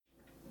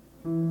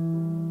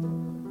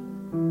Welcome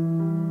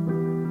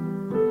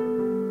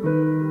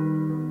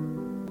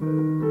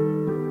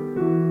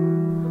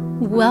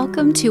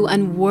to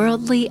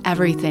Unworldly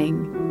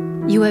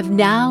Everything. You have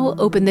now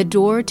opened the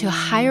door to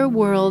higher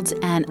worlds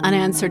and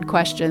unanswered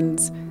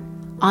questions.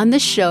 On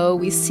this show,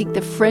 we seek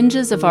the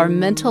fringes of our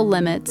mental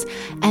limits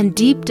and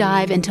deep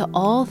dive into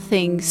all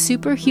things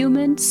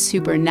superhuman,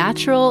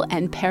 supernatural,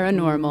 and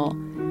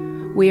paranormal.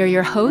 We are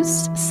your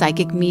hosts,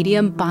 psychic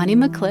medium Bonnie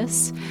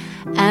McCliss,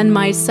 and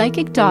my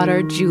psychic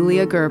daughter,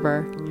 Julia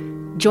Gerber.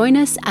 Join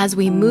us as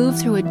we move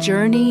through a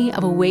journey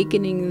of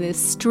awakening this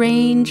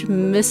strange,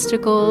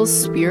 mystical,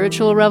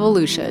 spiritual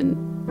revolution.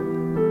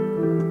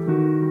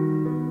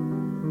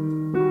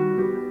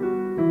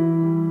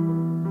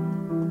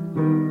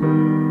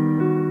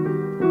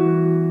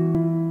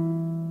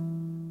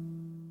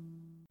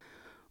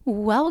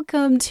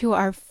 Welcome to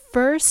our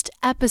first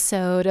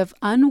episode of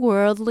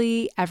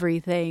Unworldly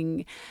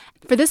Everything.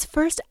 For this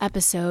first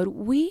episode,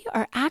 we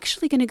are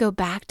actually going to go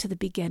back to the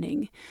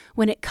beginning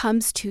when it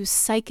comes to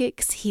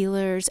psychics,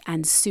 healers,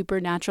 and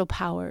supernatural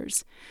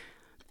powers.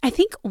 I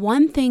think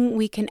one thing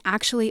we can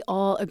actually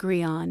all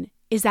agree on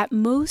is that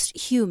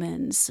most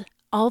humans,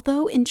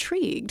 although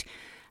intrigued,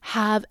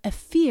 have a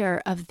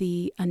fear of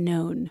the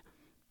unknown.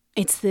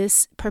 It's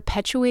this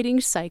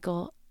perpetuating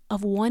cycle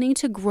of wanting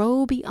to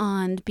grow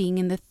beyond being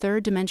in the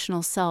third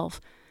dimensional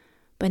self,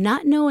 but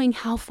not knowing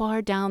how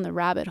far down the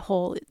rabbit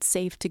hole it's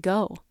safe to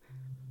go.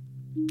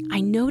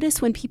 I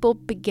notice when people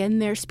begin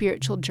their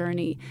spiritual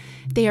journey,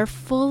 they are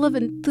full of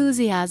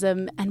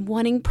enthusiasm and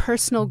wanting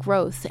personal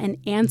growth and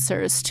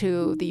answers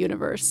to the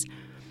universe.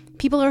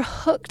 People are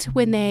hooked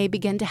when they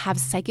begin to have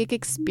psychic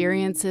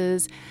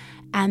experiences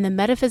and the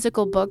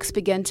metaphysical books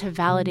begin to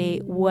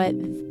validate what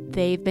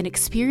they've been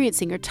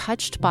experiencing or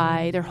touched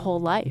by their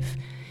whole life.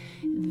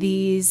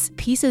 These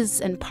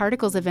pieces and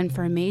particles of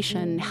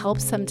information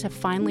helps them to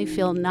finally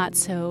feel not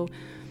so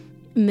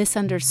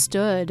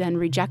misunderstood and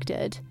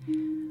rejected.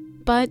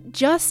 But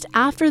just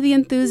after the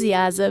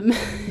enthusiasm,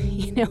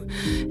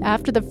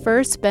 after the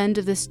first bend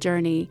of this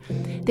journey,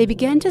 they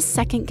begin to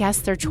second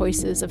guess their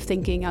choices of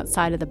thinking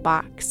outside of the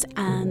box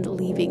and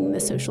leaving the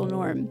social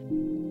norm.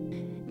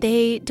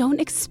 They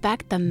don't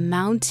expect the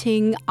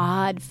mounting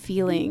odd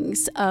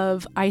feelings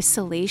of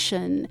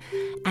isolation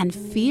and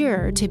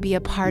fear to be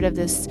a part of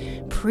this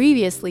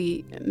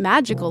previously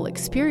magical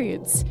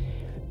experience.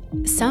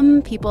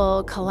 Some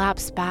people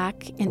collapse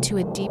back into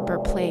a deeper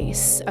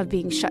place of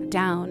being shut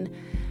down,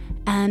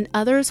 and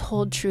others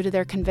hold true to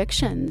their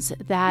convictions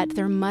that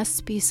there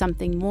must be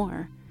something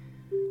more.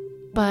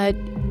 But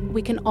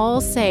we can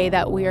all say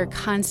that we are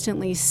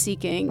constantly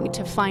seeking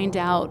to find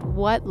out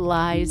what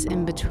lies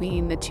in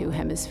between the two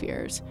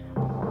hemispheres.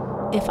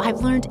 If I've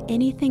learned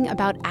anything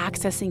about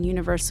accessing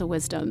universal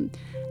wisdom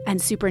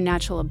and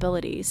supernatural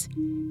abilities,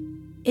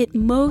 it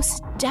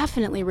most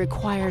definitely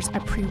requires a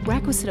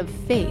prerequisite of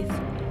faith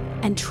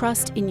and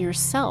trust in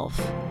yourself,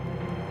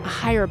 a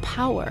higher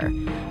power,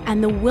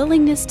 and the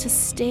willingness to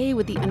stay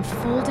with the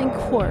unfolding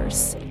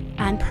course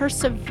and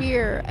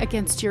persevere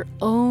against your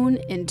own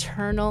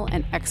internal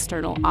and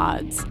external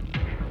odds.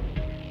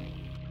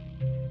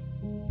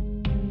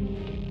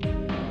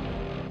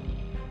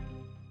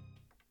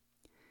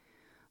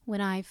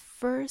 When I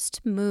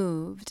first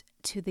moved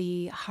to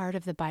the heart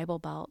of the Bible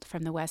Belt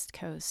from the West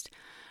Coast,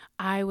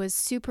 I was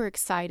super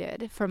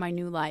excited for my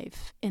new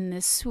life in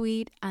this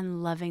sweet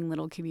and loving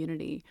little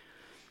community.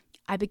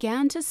 I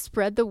began to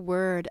spread the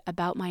word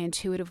about my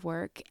intuitive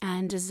work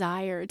and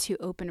desire to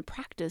open a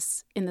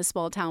practice in the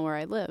small town where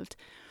I lived.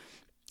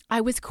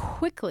 I was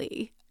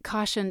quickly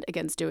cautioned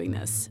against doing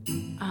this.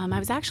 I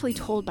was actually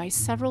told by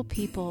several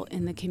people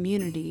in the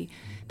community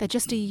that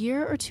just a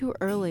year or two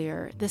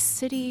earlier, the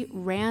city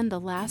ran the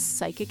last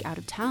psychic out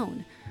of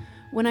town.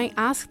 When I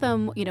asked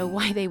them,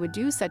 why they would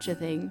do such a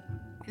thing,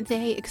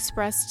 they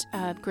expressed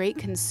great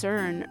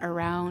concern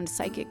around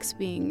psychics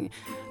being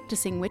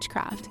practicing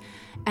witchcraft.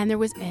 And there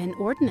was an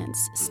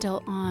ordinance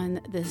still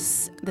on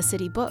the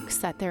city books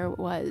that there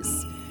was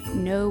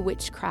no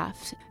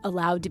witchcraft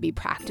allowed to be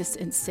practiced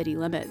in city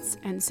limits.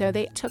 And so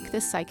they took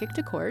this psychic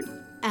to court,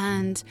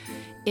 and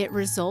it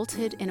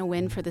resulted in a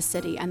win for the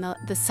city, and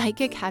the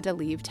psychic had to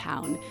leave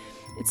town.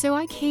 And so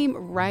I came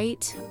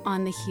right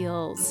on the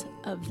heels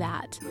of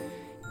that.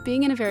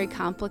 Being in a very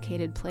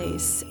complicated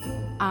place,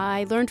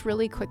 I learned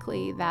really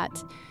quickly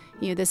that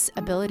this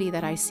ability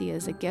that I see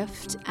as a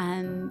gift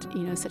and,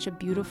 such a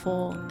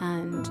beautiful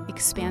and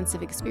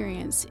expansive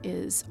experience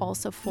is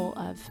also full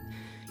of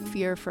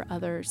fear for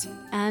others.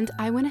 And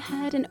I went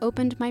ahead and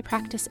opened my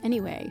practice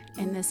anyway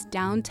in this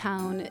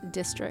downtown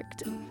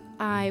district.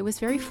 I was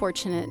very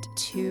fortunate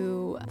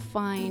to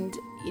find,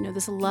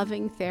 this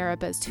loving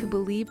therapist who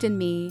believed in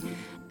me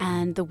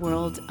and the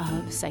world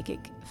of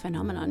psychic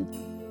phenomenon.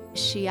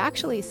 She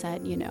actually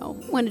said,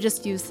 I'm going to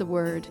just use the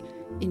word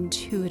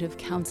intuitive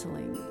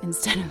counseling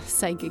instead of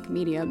psychic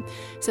medium.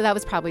 So that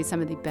was probably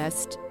some of the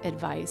best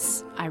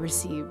advice I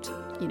received,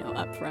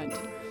 up front.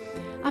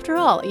 After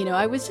all,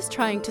 I was just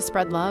trying to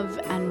spread love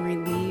and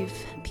relieve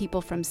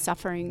people from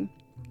suffering.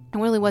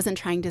 and really wasn't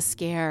trying to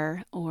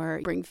scare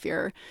or bring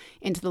fear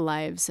into the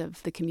lives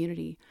of the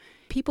community.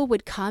 People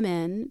would come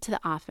in to the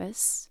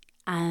office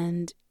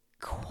and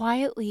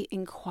quietly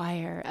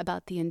inquire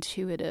about the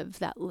intuitive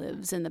that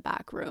lives in the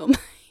back room.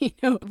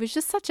 It was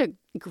just such a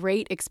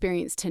great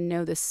experience to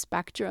know the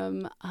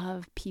spectrum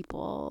of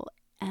people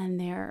and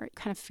their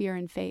kind of fear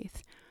and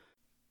faith.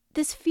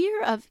 This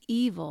fear of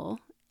evil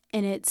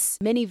in its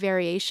many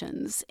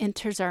variations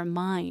enters our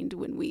mind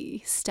when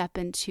we step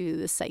into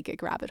the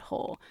psychic rabbit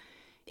hole.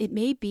 It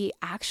may be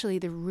actually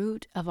the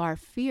root of our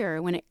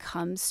fear when it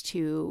comes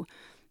to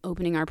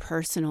opening our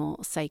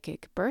personal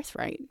psychic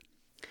birthright.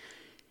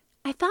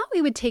 I thought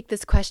we would take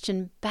this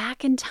question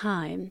back in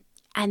time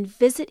and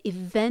visit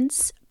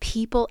events,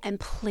 people, and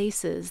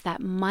places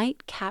that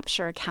might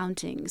capture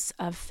accountings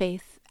of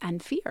faith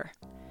and fear.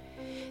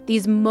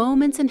 These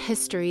moments in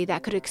history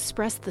that could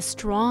express the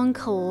strong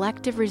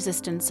collective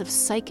resistance of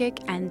psychic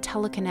and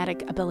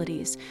telekinetic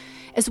abilities,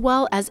 as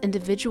well as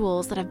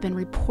individuals that have been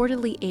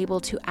reportedly able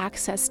to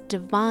access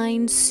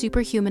divine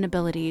superhuman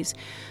abilities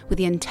with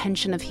the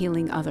intention of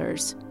healing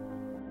others.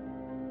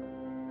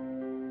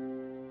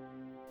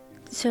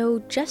 So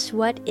just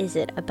what is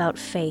it about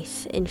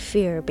faith and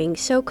fear being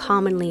so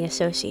commonly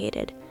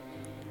associated?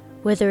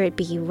 Whether it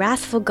be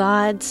wrathful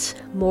gods,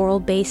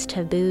 moral-based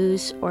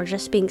taboos, or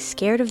just being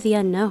scared of the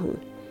unknown.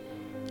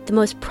 The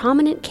most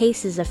prominent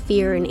cases of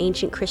fear in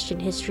ancient Christian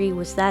history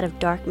was that of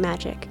dark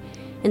magic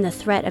and the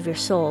threat of your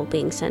soul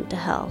being sent to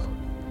hell.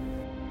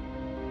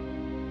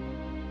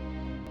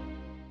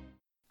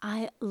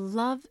 I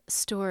love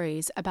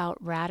stories about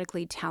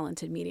radically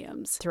talented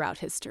mediums throughout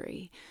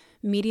history.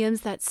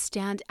 Mediums that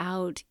stand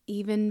out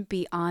even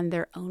beyond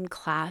their own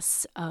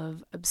class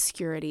of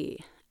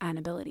obscurity and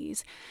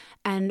abilities.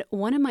 And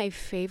one of my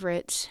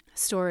favorite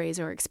stories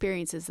or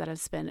experiences that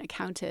has been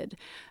accounted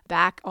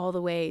back all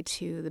the way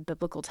to the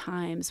biblical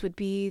times would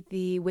be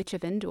the Witch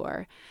of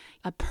Endor,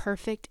 a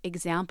perfect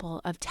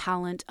example of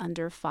talent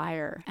under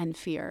fire and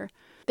fear.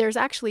 There's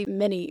actually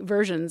many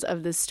versions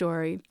of this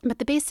story, but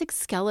the basic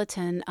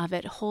skeleton of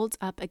it holds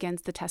up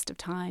against the test of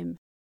time.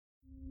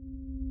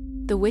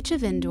 The Witch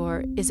of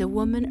Endor is a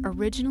woman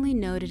originally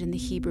noted in the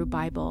Hebrew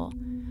Bible,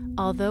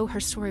 although her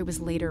story was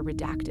later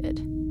redacted.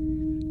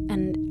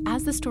 And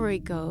as the story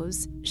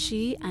goes,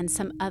 she and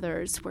some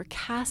others were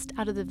cast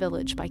out of the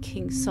village by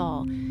King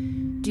Saul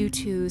due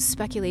to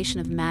speculation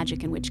of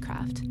magic and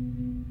witchcraft.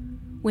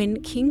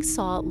 When King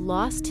Saul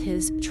lost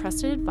his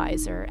trusted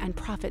advisor and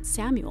prophet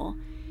Samuel,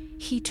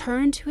 he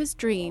turned to his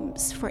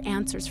dreams for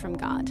answers from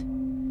God.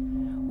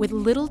 With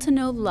little to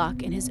no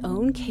luck in his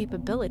own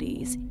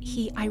capabilities,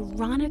 he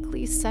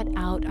ironically set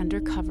out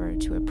undercover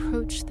to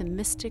approach the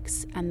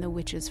mystics and the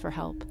witches for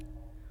help.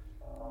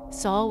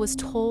 Saul was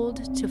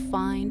told to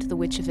find the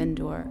Witch of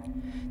Endor,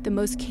 the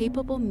most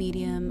capable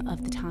medium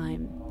of the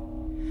time.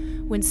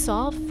 When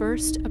Saul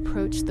first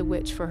approached the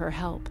witch for her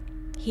help,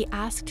 he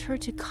asked her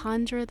to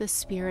conjure the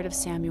spirit of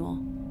Samuel.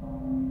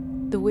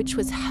 The witch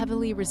was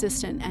heavily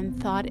resistant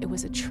and thought it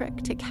was a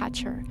trick to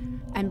catch her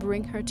and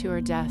bring her to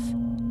her death.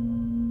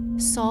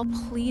 Saul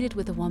pleaded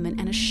with the woman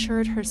and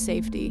assured her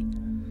safety.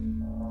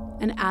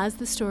 And as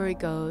the story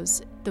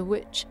goes, the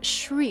witch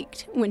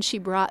shrieked when she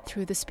brought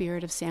through the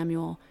spirit of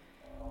Samuel,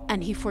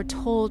 and he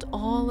foretold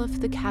all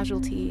of the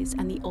casualties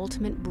and the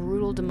ultimate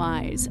brutal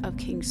demise of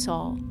King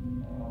Saul.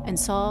 And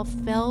Saul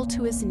fell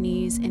to his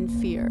knees in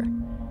fear.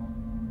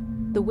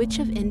 The Witch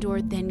of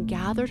Endor then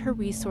gathered her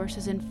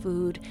resources and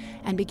food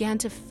and began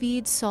to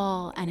feed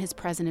Saul and his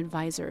present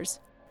advisors.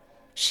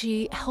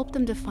 She helped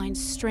them to find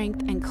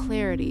strength and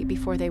clarity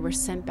before they were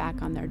sent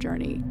back on their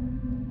journey.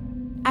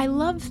 I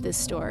love this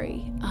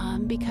story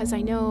because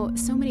I know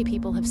so many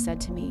people have said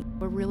to me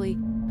we're really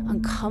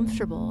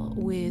uncomfortable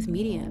with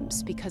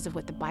mediums because of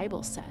what the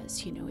Bible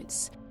says.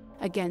 It's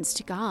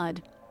against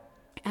God.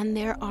 And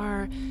there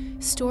are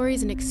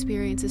stories and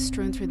experiences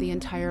strewn through the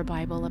entire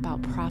Bible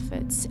about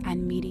prophets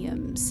and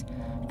mediums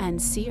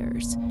and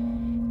seers.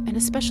 And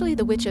especially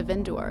the Witch of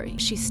Endor,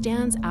 she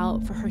stands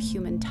out for her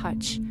human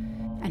touch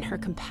and her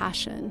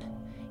compassion.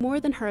 More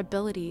than her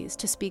abilities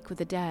to speak with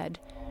the dead,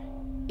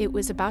 it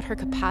was about her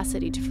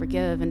capacity to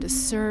forgive and to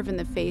serve in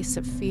the face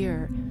of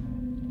fear,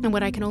 and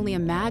what I can only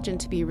imagine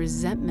to be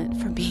resentment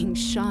for being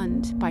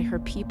shunned by her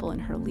people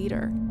and her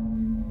leader.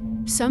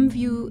 Some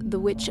view the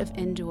Witch of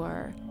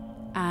Endor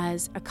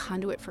as a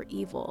conduit for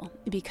evil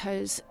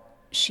because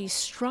she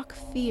struck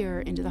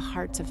fear into the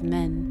hearts of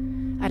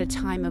men at a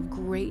time of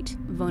great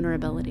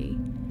vulnerability.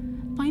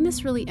 I find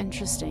this really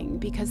interesting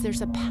because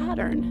there's a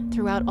pattern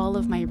throughout all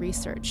of my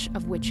research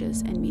of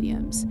witches and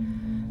mediums,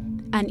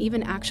 and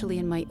even actually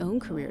in my own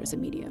career as a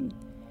medium.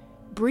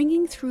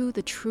 Bringing through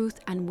the truth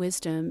and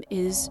wisdom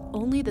is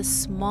only the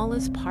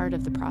smallest part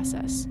of the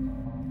process.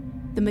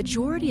 The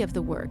majority of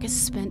the work is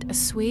spent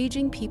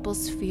assuaging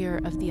people's fear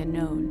of the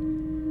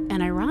unknown,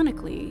 and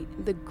ironically,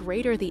 the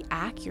greater the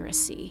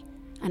accuracy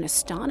and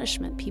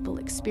astonishment people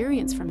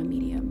experience from a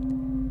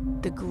medium,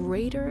 the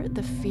greater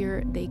the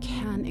fear they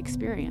can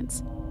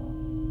experience.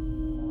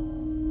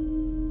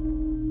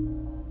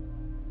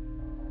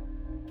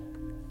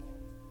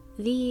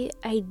 The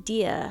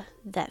idea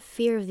that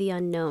fear of the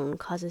unknown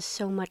causes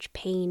so much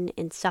pain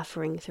and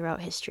suffering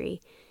throughout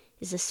history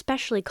is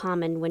especially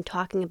common when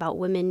talking about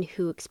women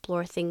who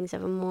explore things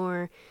of a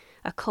more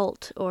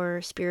occult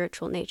or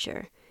spiritual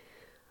nature.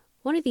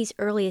 One of these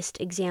earliest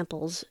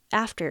examples,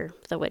 after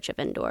the Witch of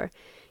Endor,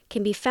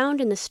 can be found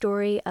in the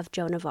story of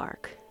Joan of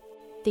Arc.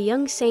 The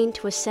young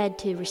saint was said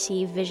to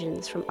receive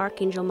visions from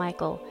Archangel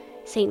Michael,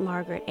 Saint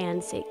Margaret,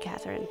 and Saint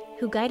Catherine,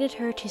 who guided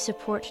her to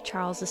support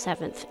Charles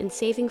VII in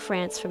saving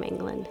France from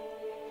England.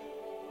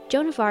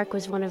 Joan of Arc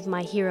was one of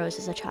my heroes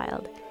as a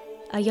child,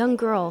 a young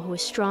girl who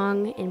was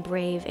strong and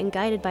brave and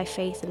guided by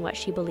faith in what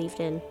she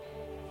believed in.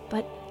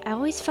 But I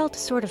always felt a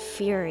sort of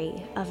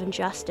fury of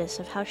injustice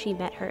of how she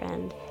met her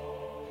end.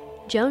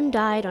 Joan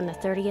died on the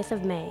 30th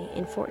of May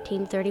in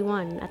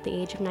 1431 at the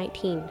age of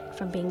 19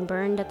 from being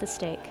burned at the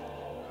stake.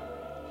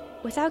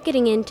 Without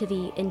getting into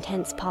the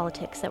intense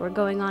politics that were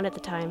going on at the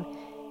time,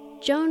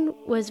 Joan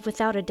was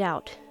without a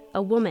doubt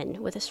a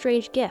woman with a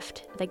strange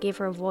gift that gave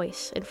her a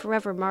voice and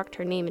forever marked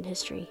her name in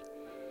history,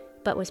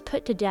 but was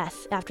put to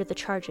death after the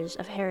charges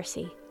of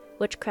heresy,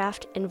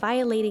 witchcraft, and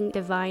violating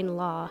divine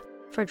law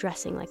for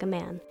dressing like a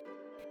man.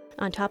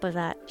 On top of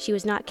that, she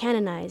was not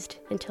canonized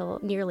until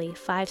nearly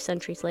 5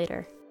 centuries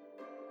later.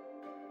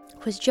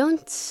 Was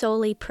Joan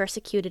solely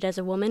persecuted as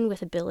a woman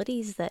with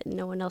abilities that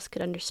no one else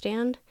could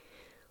understand?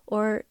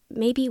 Or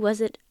maybe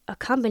was it a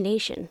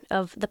combination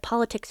of the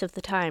politics of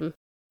the time,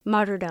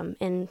 martyrdom,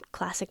 and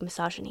classic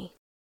misogyny?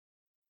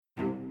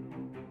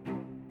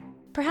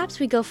 Perhaps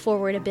we go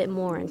forward a bit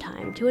more in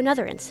time to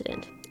another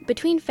incident.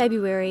 Between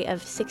February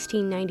of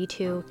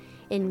 1692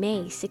 and May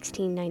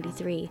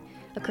 1693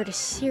 occurred a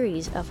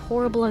series of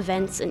horrible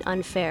events and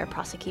unfair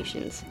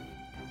prosecutions.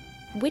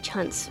 Witch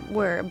hunts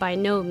were by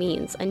no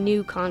means a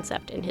new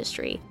concept in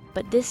history,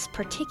 but this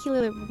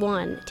particular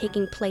one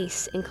taking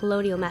place in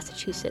colonial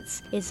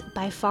Massachusetts is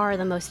by far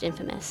the most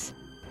infamous.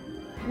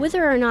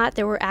 Whether or not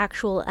there were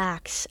actual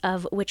acts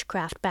of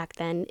witchcraft back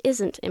then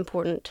isn't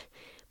important,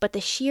 but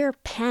the sheer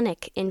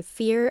panic and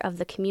fear of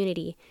the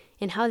community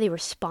and how they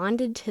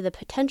responded to the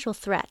potential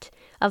threat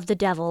of the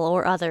devil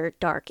or other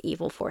dark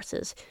evil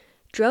forces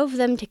drove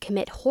them to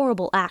commit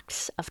horrible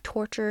acts of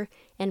torture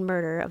and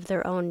murder of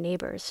their own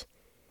neighbors.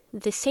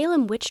 The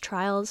Salem witch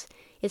trials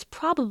is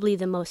probably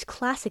the most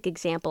classic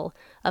example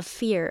of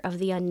fear of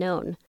the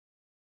unknown.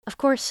 Of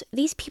course,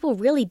 these people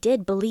really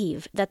did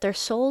believe that their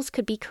souls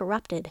could be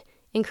corrupted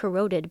and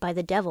corroded by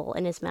the devil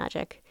and his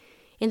magic,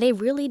 and they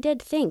really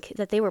did think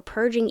that they were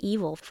purging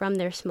evil from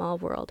their small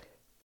world.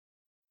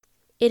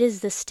 It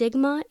is the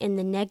stigma and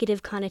the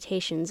negative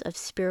connotations of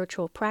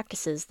spiritual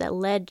practices that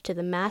led to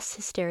the mass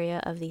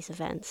hysteria of these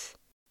events.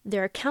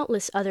 There are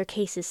countless other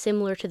cases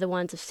similar to the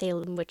ones of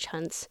Salem witch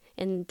hunts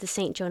and the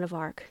Saint Joan of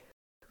Arc.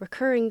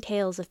 Recurring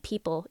tales of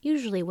people,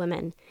 usually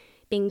women,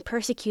 being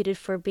persecuted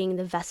for being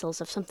the vessels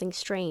of something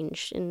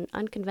strange and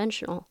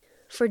unconventional.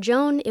 For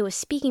Joan, it was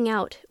speaking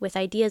out with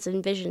ideas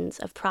and visions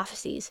of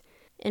prophecies,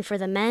 and for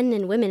the men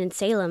and women in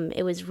Salem,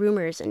 it was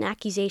rumors and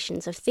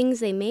accusations of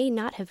things they may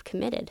not have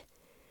committed.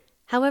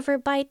 However,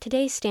 by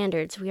today's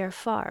standards, we are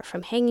far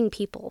from hanging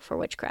people for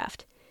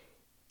witchcraft.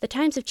 The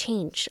times have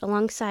changed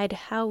alongside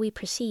how we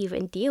perceive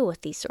and deal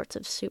with these sorts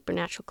of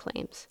supernatural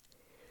claims.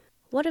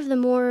 What of the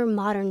more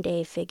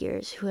modern-day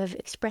figures who have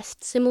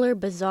expressed similar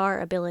bizarre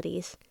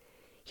abilities,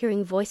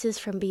 hearing voices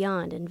from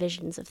beyond and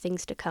visions of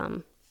things to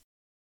come?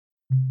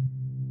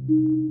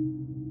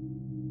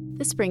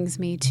 This brings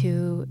me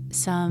to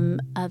some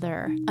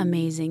other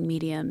amazing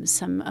mediums,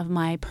 some of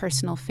my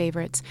personal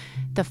favorites,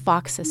 the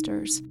Fox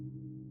Sisters.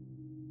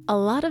 A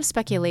lot of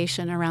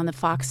speculation around the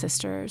Fox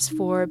Sisters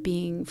for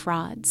being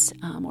frauds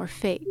or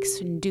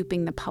fakes and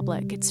duping the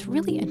public. It's a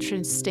really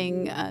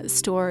interesting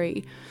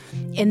story.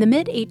 In the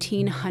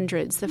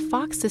mid-1800s, the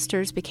Fox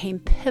Sisters became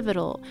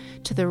pivotal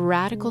to the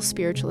radical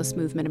spiritualist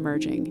movement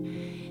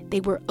emerging. They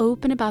were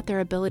open about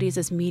their abilities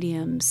as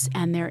mediums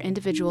and their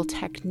individual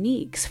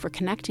techniques for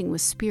connecting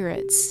with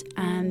spirits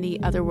and the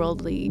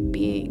otherworldly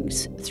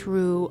beings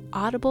through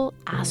audible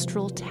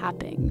astral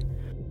tapping.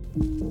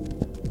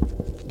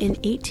 In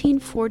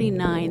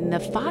 1849, the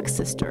Fox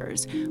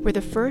Sisters were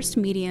the first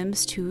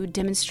mediums to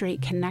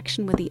demonstrate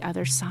connection with the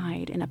other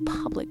side in a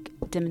public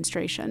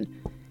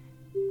demonstration,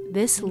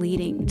 this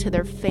leading to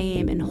their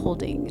fame in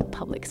holding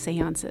public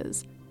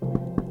seances.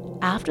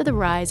 After the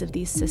rise of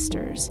these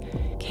sisters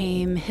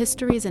came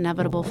history's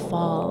inevitable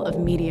fall of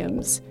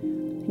mediums.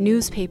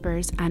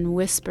 Newspapers and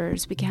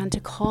whispers began to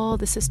call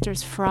the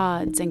sisters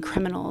frauds and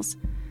criminals.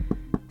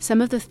 Some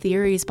of the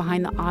theories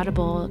behind the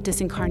audible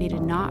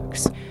disincarnated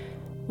knocks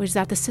was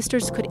that the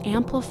sisters could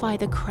amplify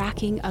the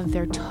cracking of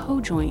their toe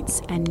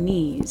joints and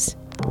knees.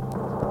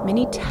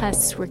 Many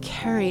tests were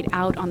carried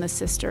out on the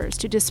sisters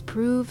to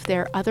disprove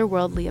their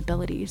otherworldly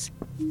abilities.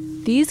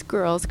 These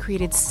girls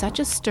created such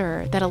a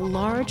stir that a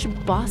large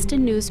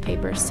Boston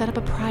newspaper set up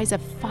a prize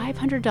of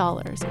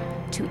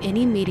 $500 to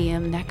any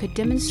medium that could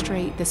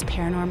demonstrate this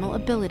paranormal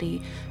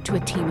ability to a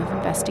team of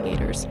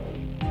investigators.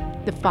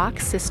 The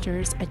Fox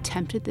Sisters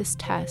attempted this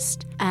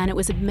test, and it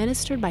was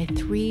administered by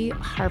 3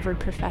 Harvard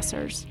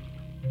professors.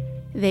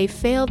 They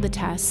failed the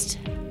test.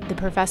 The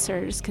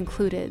professors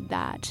concluded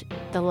that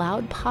the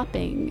loud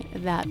popping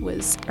that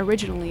was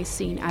originally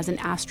seen as an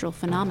astral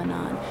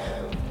phenomenon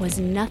was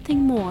nothing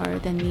more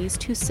than these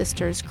two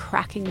sisters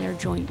cracking their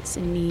joints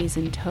in knees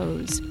and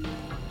toes.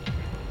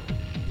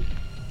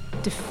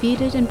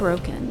 Defeated and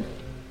broken,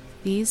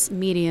 these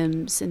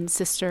mediums and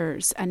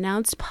sisters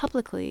announced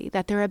publicly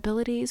that their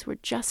abilities were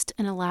just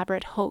an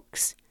elaborate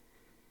hoax.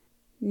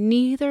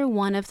 Neither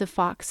one of the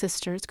Fox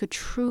sisters could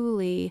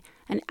truly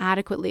and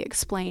adequately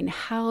explain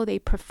how they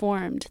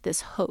performed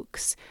this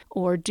hoax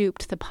or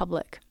duped the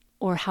public,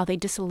 or how they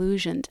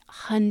disillusioned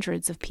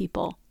hundreds of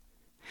people.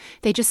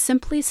 They just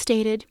simply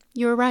stated,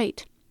 "You're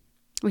right.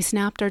 We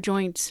snapped our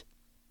joints."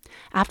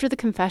 After the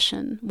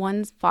confession,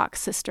 one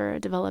Fox sister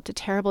developed a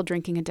terrible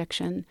drinking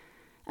addiction,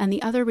 and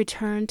the other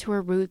returned to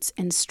her roots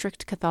in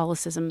strict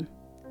Catholicism.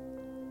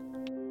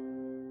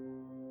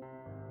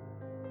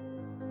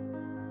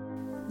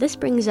 This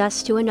brings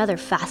us to another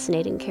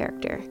fascinating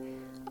character,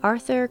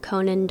 Arthur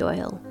Conan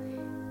Doyle,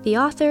 the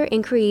author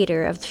and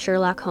creator of the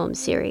Sherlock Holmes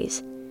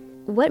series.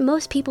 What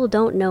most people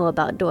don't know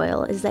about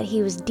Doyle is that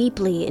he was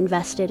deeply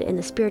invested in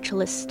the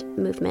spiritualist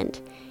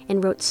movement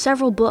and wrote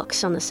several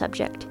books on the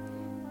subject.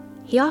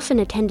 He often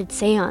attended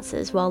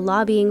seances while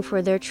lobbying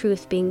for their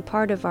truth being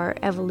part of our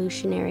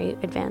evolutionary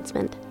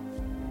advancement.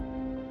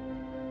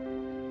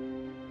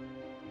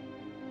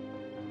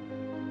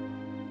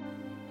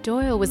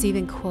 Doyle was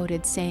even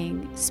quoted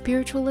saying,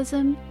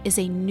 "Spiritualism is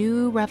a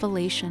new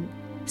revelation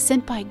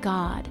sent by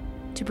God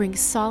to bring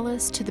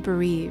solace to the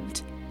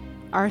bereaved."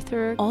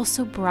 Arthur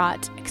also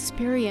brought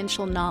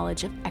experiential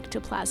knowledge of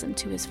ectoplasm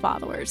to his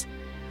followers.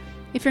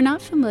 If you're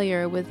not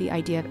familiar with the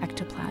idea of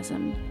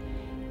ectoplasm,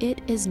 it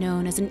is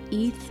known as an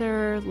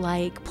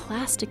ether-like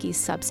plasticky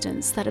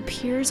substance that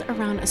appears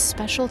around a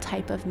special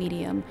type of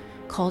medium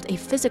called a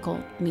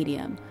physical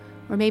medium.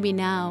 Or maybe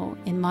now,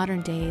 in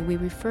modern day, we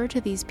refer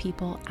to these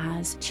people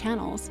as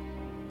channels.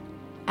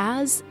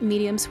 As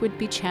mediums would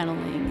be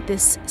channeling,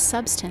 this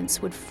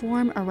substance would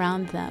form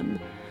around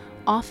them,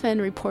 often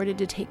reported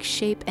to take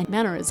shape and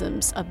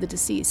mannerisms of the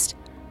deceased.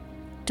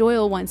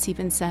 Doyle once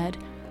even said,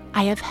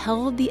 "I have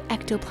held the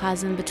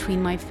ectoplasm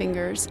between my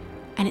fingers,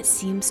 and it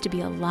seems to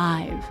be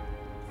alive,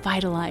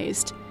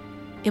 vitalized.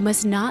 It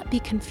must not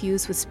be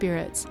confused with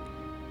spirits,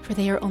 for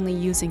they are only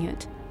using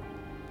it."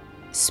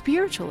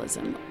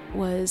 Spiritualism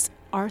was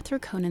Arthur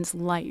Conan's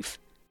life.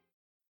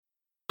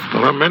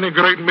 There are many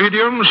great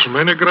mediums,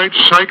 many great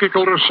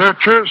psychical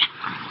researchers,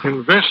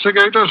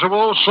 investigators of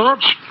all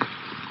sorts.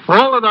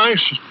 All that I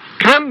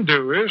can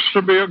do is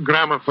to be a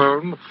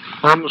gramophone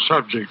on the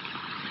subject,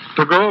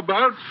 to go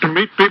about, to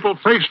meet people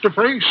face to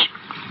face,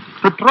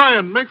 to try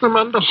and make them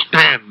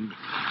understand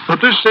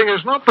that this thing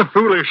is not the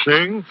foolish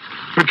thing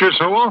which is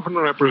so often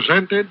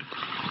represented,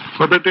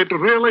 but that it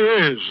really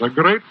is a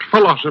great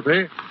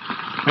philosophy,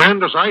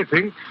 and, as I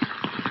think,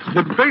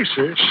 the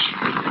basis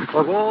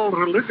of all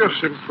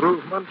religious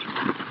improvement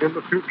in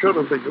the future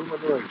of the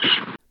human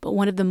race. But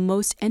one of the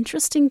most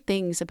interesting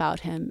things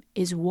about him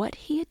is what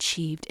he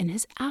achieved in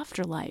his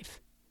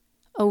afterlife.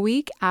 A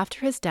week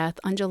after his death,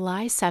 on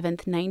July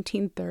 7th,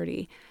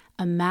 1930,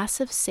 a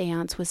massive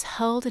seance was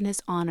held in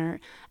his honor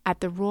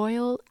at the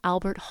Royal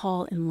Albert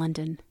Hall in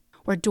London,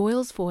 where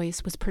Doyle's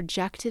voice was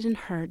projected and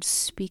heard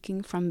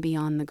speaking from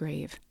beyond the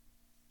grave.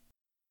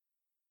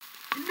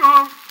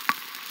 No.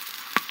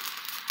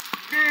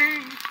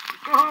 They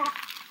God,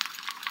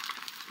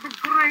 the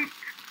great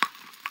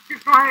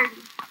divine,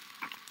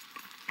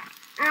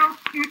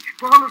 help each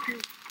one of you,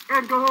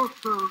 and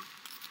also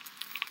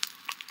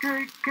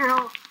take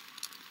care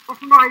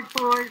of my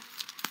boy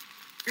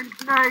and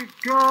my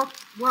God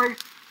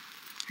wife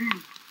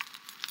too.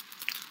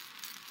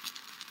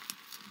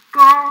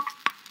 God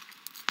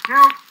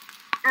help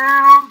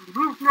our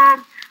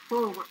movement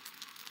forward.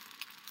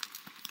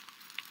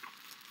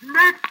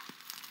 Let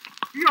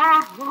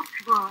your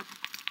watchword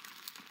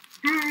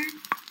be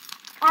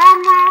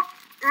onward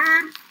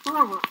and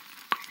forward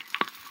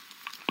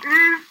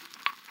is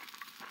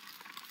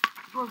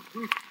the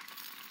wish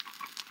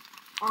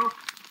of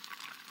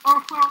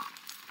Arthur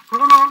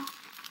Conan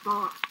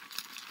Doyle.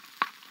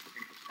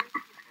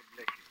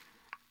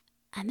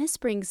 And this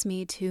brings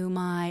me to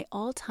my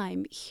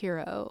all-time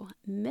hero,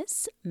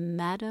 Miss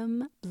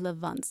Madame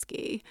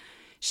Blavatsky.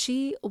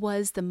 She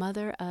was the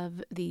mother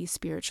of the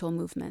spiritual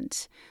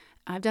movement.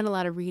 I've done a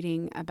lot of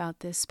reading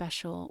about this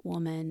special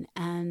woman,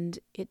 and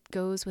it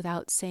goes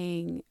without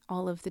saying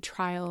all of the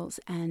trials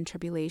and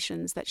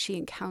tribulations that she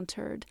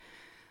encountered.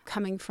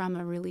 Coming from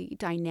a really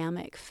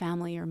dynamic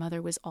family, her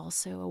mother was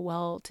also a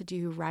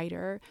well-to-do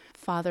writer.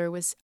 Father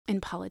was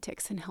in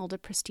politics and held a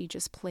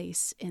prestigious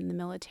place in the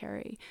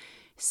military.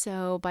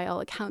 So by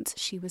all accounts,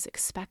 she was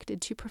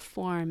expected to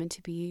perform and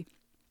to be,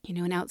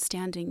 an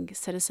outstanding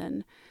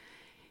citizen.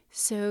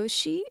 So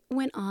she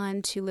went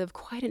on to live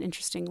quite an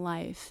interesting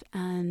life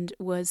and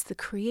was the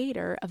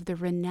creator of the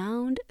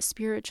renowned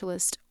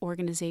spiritualist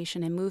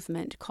organization and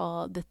movement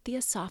called the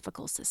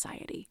Theosophical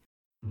Society.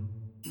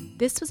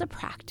 This was a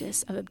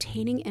practice of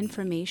obtaining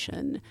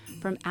information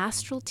from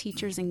astral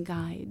teachers and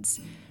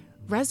guides,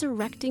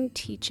 resurrecting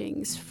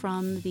teachings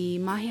from the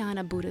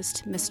Mahayana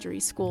Buddhist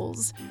mystery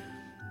schools.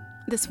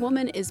 This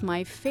woman is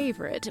my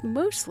favorite,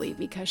 mostly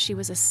because she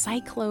was a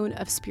cyclone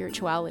of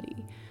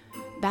spirituality.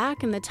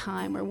 Back in the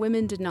time where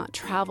women did not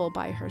travel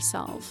by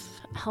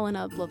herself,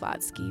 Helena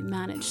Blavatsky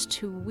managed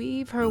to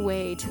weave her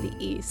way to the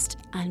East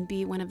and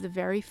be one of the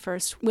very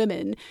first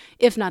women,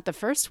 if not the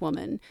first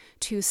woman,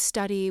 to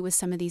study with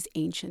some of these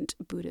ancient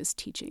Buddhist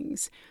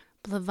teachings.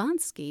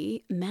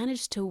 Blavatsky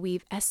managed to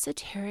weave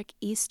esoteric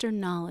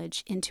Eastern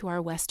knowledge into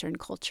our Western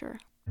culture.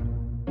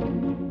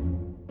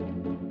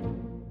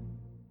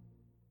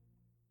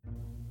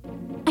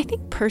 I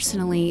think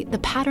personally, the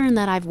pattern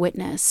that I've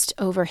witnessed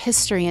over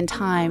history and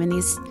time in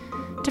these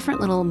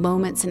different little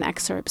moments and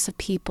excerpts of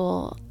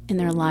people in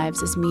their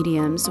lives as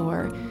mediums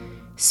or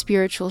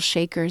spiritual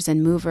shakers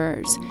and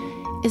movers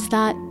is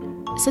that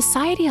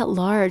society at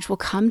large will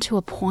come to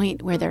a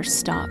point where they're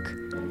stuck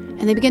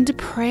and they begin to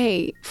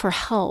pray for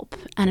help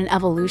and an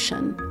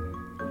evolution.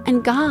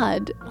 And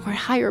God, or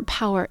higher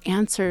power,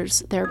 answers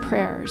their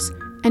prayers,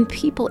 and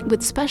people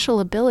with special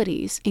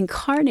abilities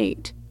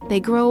incarnate. They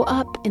grow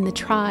up in the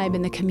tribe,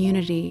 in the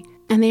community,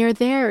 and they are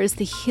there as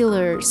the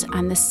healers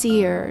and the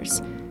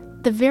seers.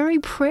 The very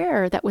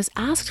prayer that was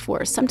asked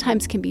for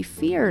sometimes can be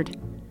feared.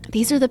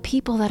 These are the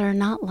people that are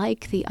not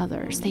like the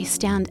others. They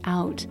stand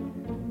out.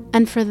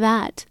 And for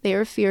that, they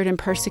are feared and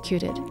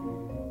persecuted.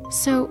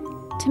 So,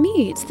 to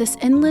me, it's this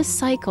endless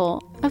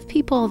cycle of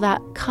people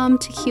that come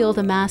to heal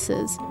the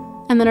masses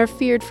and then are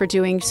feared for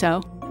doing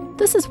so.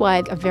 This is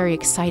why a very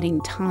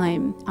exciting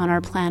time on our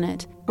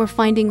planet. We're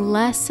finding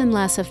less and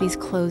less of these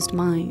closed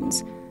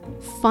minds,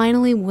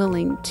 finally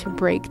willing to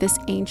break this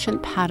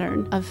ancient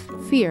pattern of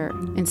fear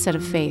instead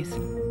of faith.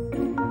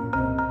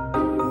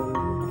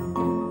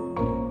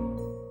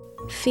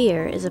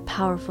 Fear is a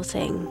powerful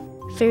thing.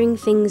 Fearing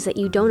things that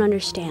you don't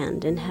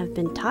understand and have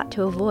been taught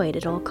to avoid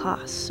at all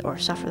costs or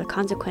suffer the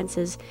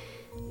consequences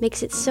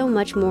makes it so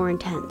much more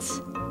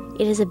intense.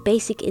 It is a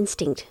basic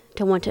instinct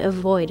to want to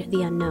avoid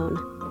the unknown.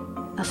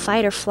 A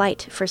fight or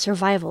flight for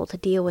survival to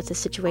deal with the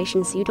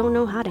situations you don't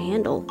know how to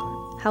handle.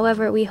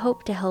 However, we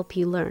hope to help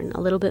you learn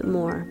a little bit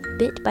more,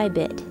 bit by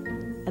bit,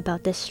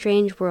 about this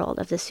strange world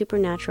of the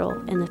supernatural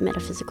and the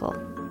metaphysical.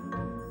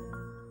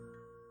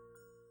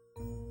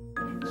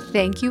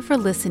 Thank you for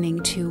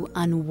listening to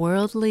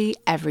Unworldly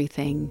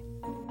Everything.